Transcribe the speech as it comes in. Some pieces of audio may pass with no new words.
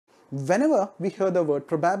Whenever we hear the word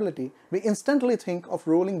probability, we instantly think of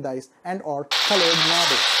rolling dice and or colored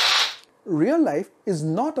marbles. Real life is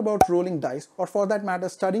not about rolling dice or for that matter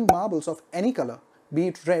studying marbles of any color, be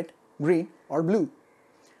it red, green or blue.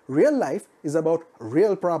 Real life is about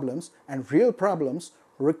real problems, and real problems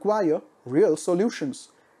require real solutions,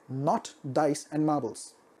 not dice and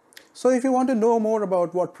marbles. So if you want to know more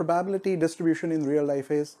about what probability distribution in real life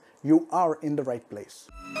is, you are in the right place.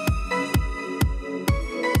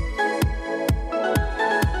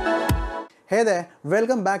 Hey there,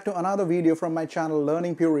 welcome back to another video from my channel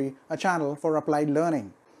Learning Puri, a channel for applied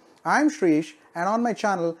learning. I'm Shrish, and on my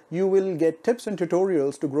channel you will get tips and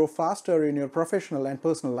tutorials to grow faster in your professional and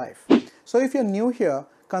personal life. So if you're new here,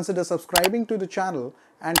 consider subscribing to the channel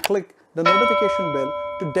and click the notification bell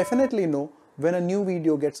to definitely know when a new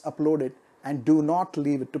video gets uploaded, and do not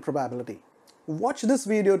leave it to probability. Watch this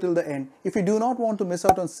video till the end if you do not want to miss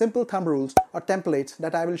out on simple thumb rules or templates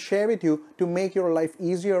that I will share with you to make your life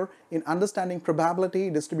easier in understanding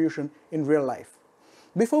probability distribution in real life.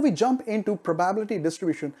 Before we jump into probability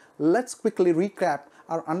distribution, let's quickly recap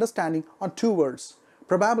our understanding on two words: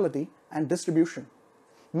 probability and distribution.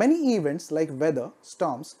 Many events like weather,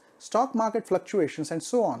 storms, stock market fluctuations and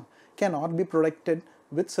so on cannot be predicted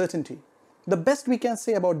with certainty. The best we can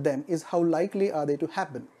say about them is how likely are they to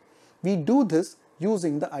happen. We do this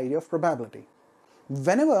using the idea of probability.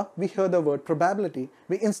 Whenever we hear the word probability,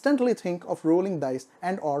 we instantly think of rolling dice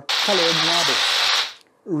and or colored marbles.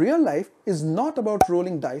 Real life is not about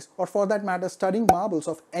rolling dice or for that matter studying marbles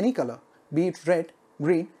of any color, be it red,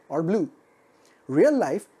 green or blue. Real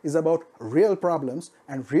life is about real problems,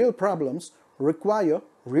 and real problems require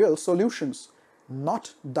real solutions,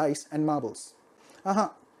 not dice and marbles.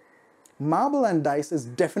 Marble and dice is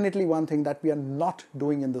definitely one thing that we are not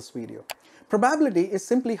doing in this video. Probability is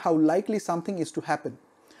simply how likely something is to happen.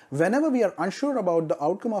 Whenever we are unsure about the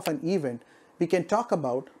outcome of an event, we can talk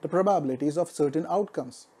about the probabilities of certain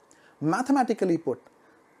outcomes. Mathematically put,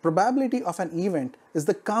 probability of an event is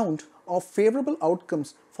the count of favorable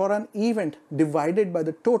outcomes for an event divided by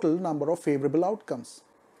the total number of favorable outcomes.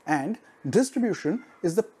 And distribution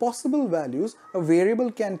is the possible values a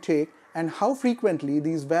variable can take and how frequently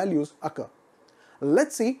these values occur.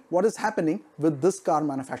 Let's see what is happening with this car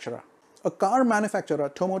manufacturer. A car manufacturer,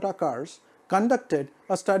 TOMOTA Cars, conducted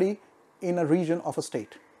a study in a region of a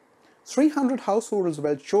state. 300 households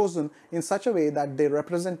were chosen in such a way that they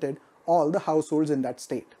represented all the households in that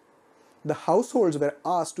state. The households were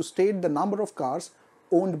asked to state the number of cars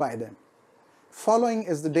owned by them. Following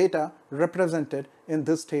is the data represented in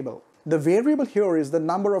this table. The variable here is the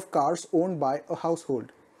number of cars owned by a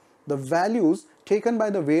household. The values taken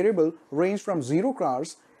by the variable range from 0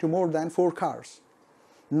 cars to more than 4 cars.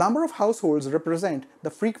 Number of households represent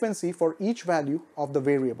the frequency for each value of the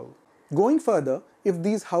variable. Going further, if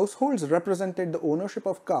these households represented the ownership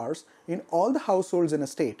of cars in all the households in a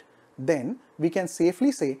state, then we can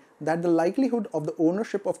safely say that the likelihood of the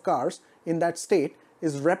ownership of cars in that state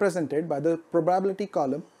is represented by the probability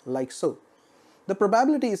column like so. The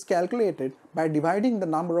probability is calculated by dividing the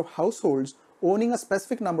number of households owning a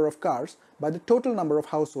specific number of cars by the total number of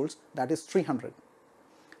households, that is 300.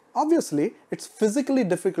 Obviously, it's physically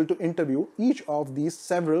difficult to interview each of these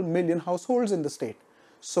several million households in the state,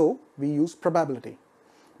 so we use probability.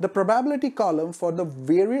 The probability column for the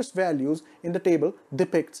various values in the table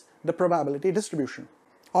depicts the probability distribution.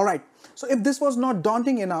 Alright, so if this was not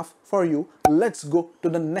daunting enough for you, let's go to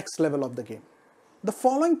the next level of the game. The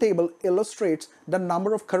following table illustrates the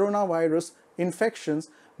number of coronavirus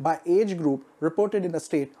infections by age group reported in the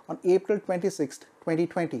state on April 26,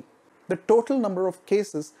 2020. The total number of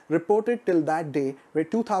cases reported till that day were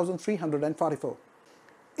 2,344.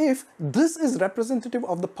 If this is representative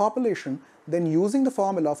of the population, then using the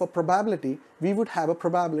formula for probability, we would have a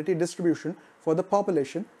probability distribution for the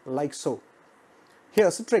population like so.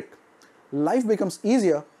 Here's a trick. Life becomes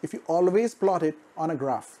easier if you always plot it on a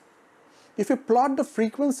graph. If you plot the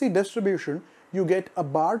frequency distribution, you get a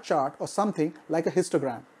bar chart or something like a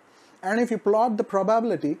histogram. And if you plot the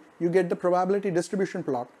probability, you get the probability distribution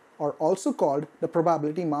plot, or also called the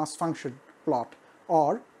probability mass function plot,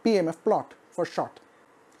 or PMF plot for short.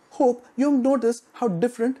 Hope you've noticed how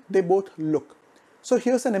different they both look. So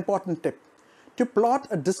here's an important tip. To plot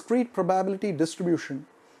a discrete probability distribution,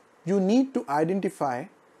 you need to identify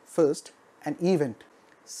first an event,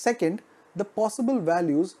 second the possible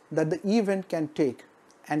values that the event can take,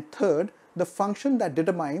 and third the function that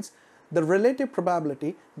determines the relative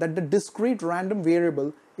probability that the discrete random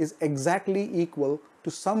variable is exactly equal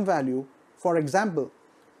to some value. For example,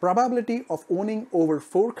 probability of owning over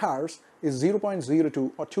 4 cars is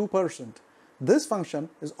 0.02 or 2%. This function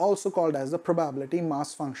is also called as the probability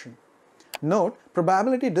mass function. Note,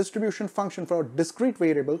 probability distribution function for a discrete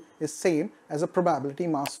variable is same as a probability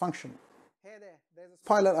mass function. Hey there's a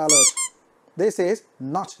spoiler alert. This is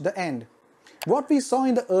not the end. What we saw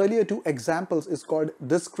in the earlier two examples is called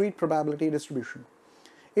discrete probability distribution.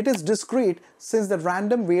 It is discrete since the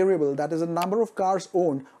random variable, that is the number of cars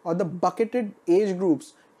owned or the bucketed age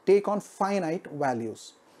groups, take on finite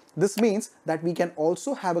values. This means that we can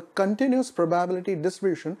also have a continuous probability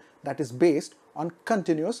distribution that is based on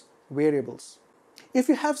continuous variables. If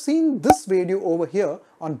you have seen this video over here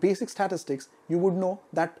on basic statistics, you would know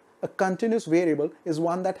that a continuous variable is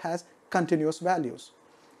one that has continuous values.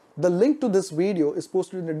 The link to this video is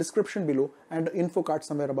posted in the description below and the info card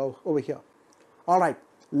somewhere above over here. Alright,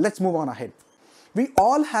 let's move on ahead. We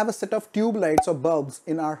all have a set of tube lights or bulbs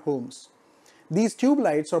in our homes. These tube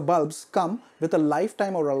lights or bulbs come with a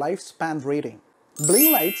lifetime or a lifespan rating.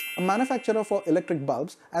 Bling Lights, a manufacturer for electric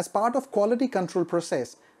bulbs, as part of quality control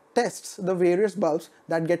process, tests the various bulbs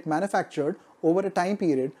that get manufactured over a time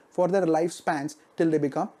period for their lifespans till they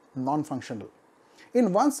become non-functional.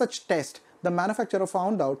 In one such test, the manufacturer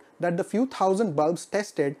found out that the few thousand bulbs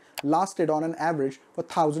tested lasted on an average for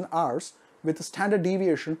 1000 hours with a standard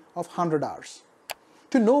deviation of 100 hours.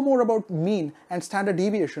 To know more about mean and standard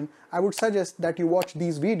deviation, I would suggest that you watch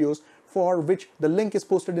these videos, for which the link is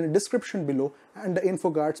posted in the description below and the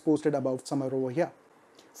info cards posted above somewhere over here.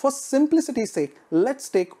 For simplicity's sake, let's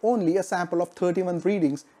take only a sample of 31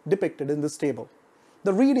 readings depicted in this table.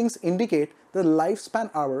 The readings indicate the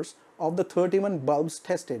lifespan hours of the 31 bulbs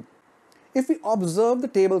tested. If we observe the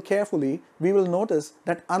table carefully, we will notice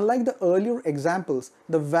that unlike the earlier examples,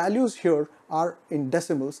 the values here are in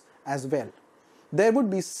decimals as well. There would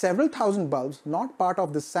be several thousand bulbs not part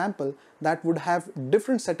of this sample that would have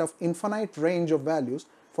different set of infinite range of values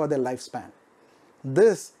for their lifespan.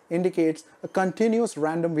 This indicates a continuous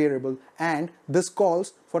random variable, and this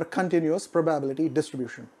calls for a continuous probability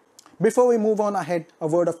distribution. Before we move on ahead, a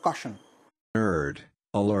word of caution. Nerd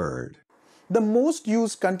alert. The most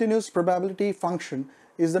used continuous probability function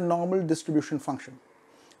is the normal distribution function.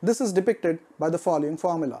 This is depicted by the following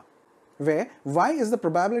formula, where y is the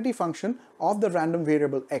probability function of the random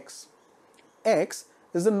variable x. X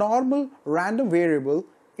is the normal random variable,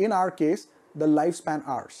 in our case the lifespan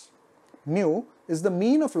hours. Mu is the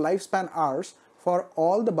mean of lifespan hours for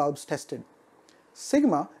all the bulbs tested.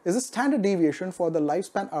 Sigma is the standard deviation for the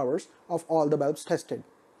lifespan hours of all the bulbs tested.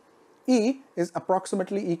 E is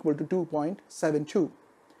approximately equal to 2.72.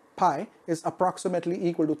 Pi is approximately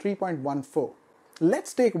equal to 3.14.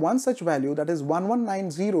 Let's take one such value, that is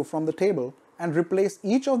 1190, from the table and replace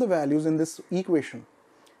each of the values in this equation.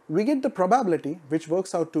 We get the probability, which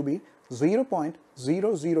works out to be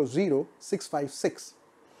 0.000656.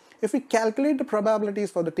 If we calculate the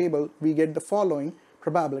probabilities for the table, we get the following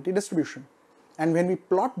probability distribution. And when we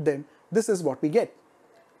plot them, this is what we get.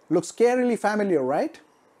 Looks scarily familiar, right?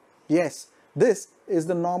 Yes, this is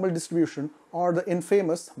the normal distribution, or the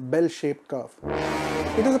infamous bell-shaped curve.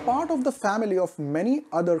 It is a part of the family of many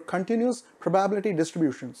other continuous probability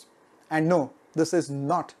distributions. And no, this is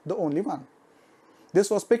not the only one. This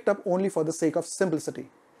was picked up only for the sake of simplicity.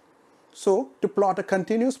 So, to plot a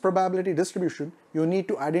continuous probability distribution, you need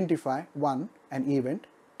to identify 1. An event,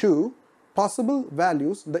 2. Possible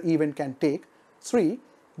values the event can take, 3.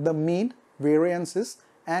 The mean, variances,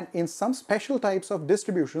 and in some special types of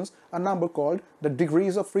distributions, a number called the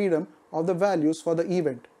degrees of freedom of the values for the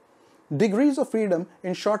event. Degrees of freedom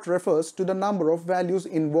in short refers to the number of values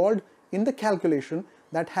involved in the calculation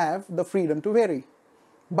that have the freedom to vary.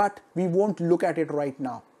 But we won't look at it right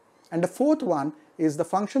now. And the fourth one is the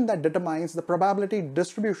function that determines the probability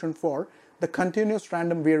distribution for the continuous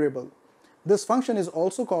random variable. This function is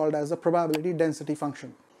also called as the probability density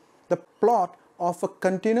function. The plot of a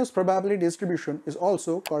continuous probability distribution is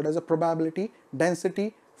also called as a probability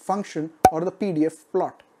density function, or the PDF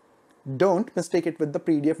plot. Don't mistake it with the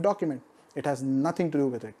PDF document. It has nothing to do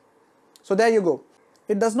with it. So there you go.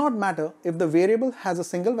 It does not matter if the variable has a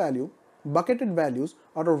single value, bucketed values,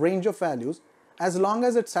 or a range of values, as long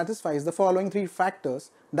as it satisfies the following three factors,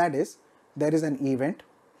 that is, there is an event,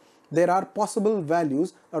 there are possible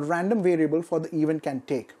values a random variable for the event can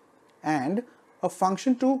take, and a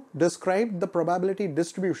function to describe the probability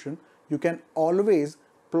distribution. You can always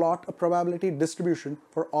plot a probability distribution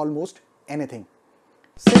for almost anything.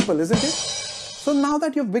 Simple, isn't it? So now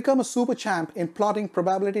that you've become a super champ in plotting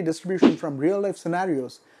probability distribution from real life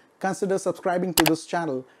scenarios, consider subscribing to this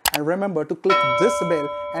channel, and remember to click this bell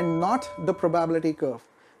and not the probability curve.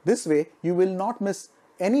 This way you will not miss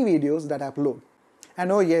any videos that I upload.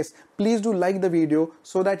 And oh yes, please do like the video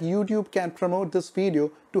so that YouTube can promote this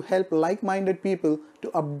video to help like-minded people to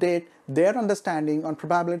update their understanding on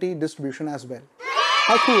probability distribution as well.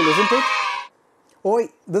 How cool, isn't it? Oh,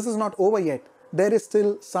 this is not over yet. There is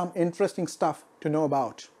still some interesting stuff to know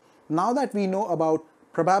about. Now that we know about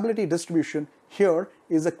probability distribution, here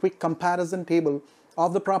is a quick comparison table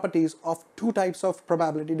of the properties of two types of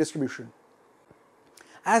probability distribution.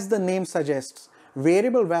 As the name suggests,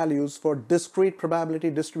 variable values for discrete probability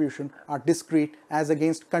distribution are discrete as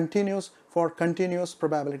against continuous for continuous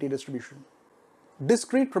probability distribution.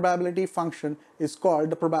 Discrete probability function is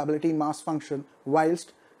called the probability mass function,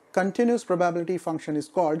 whilst continuous probability function is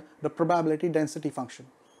called the probability density function.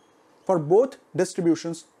 For both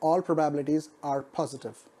distributions, all probabilities are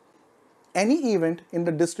positive. Any event in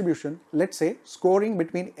the distribution, let's say scoring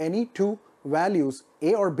between any two values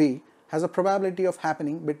A or B, has a probability of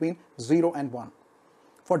happening between 0 and 1.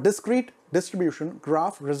 For discrete distribution,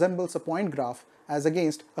 graph resembles a point graph as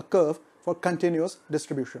against a curve for continuous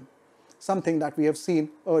distribution, something that we have seen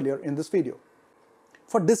earlier in this video.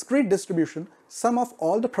 For discrete distribution, sum of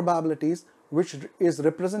all the probabilities, which is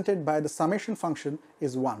represented by the summation function,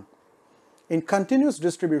 is 1. In continuous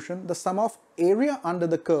distribution, the sum of area under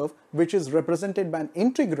the curve, which is represented by an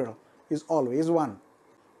integral, is always 1.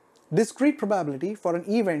 Discrete probability for an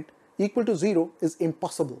event equal to 0 is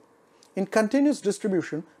impossible. In continuous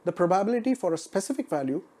distribution, the probability for a specific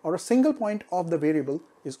value or a single point of the variable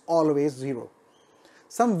is always 0.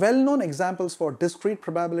 Some well-known examples for discrete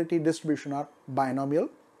probability distribution are binomial,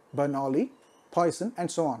 Bernoulli, Poisson,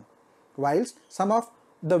 and so on, whilst some of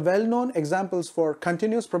the well-known examples for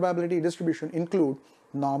continuous probability distribution include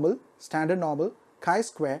normal, standard normal,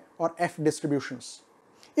 chi-square, or F distributions.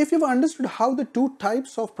 If you've understood how the two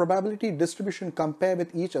types of probability distribution compare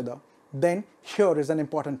with each other, then here is an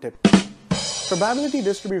important tip. Probability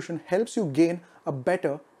distribution helps you gain a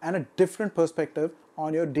better and a different perspective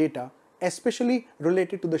on your data, especially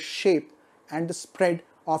related to the shape and the spread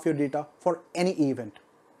of your data for any event.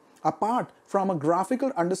 Apart from a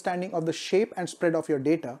graphical understanding of the shape and spread of your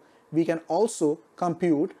data, we can also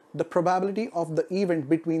compute the probability of the event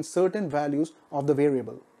between certain values of the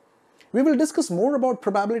variable. We will discuss more about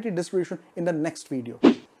probability distribution in the next video.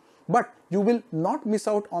 But you will not miss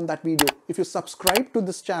out on that video if you subscribe to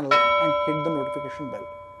this channel and hit the notification bell.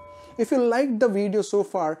 If you liked the video so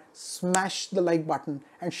far, smash the like button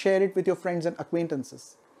and share it with your friends and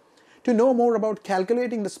acquaintances. To know more about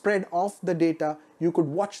calculating the spread of the data, you could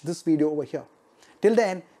watch this video over here. Till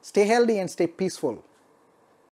then, stay healthy and stay peaceful.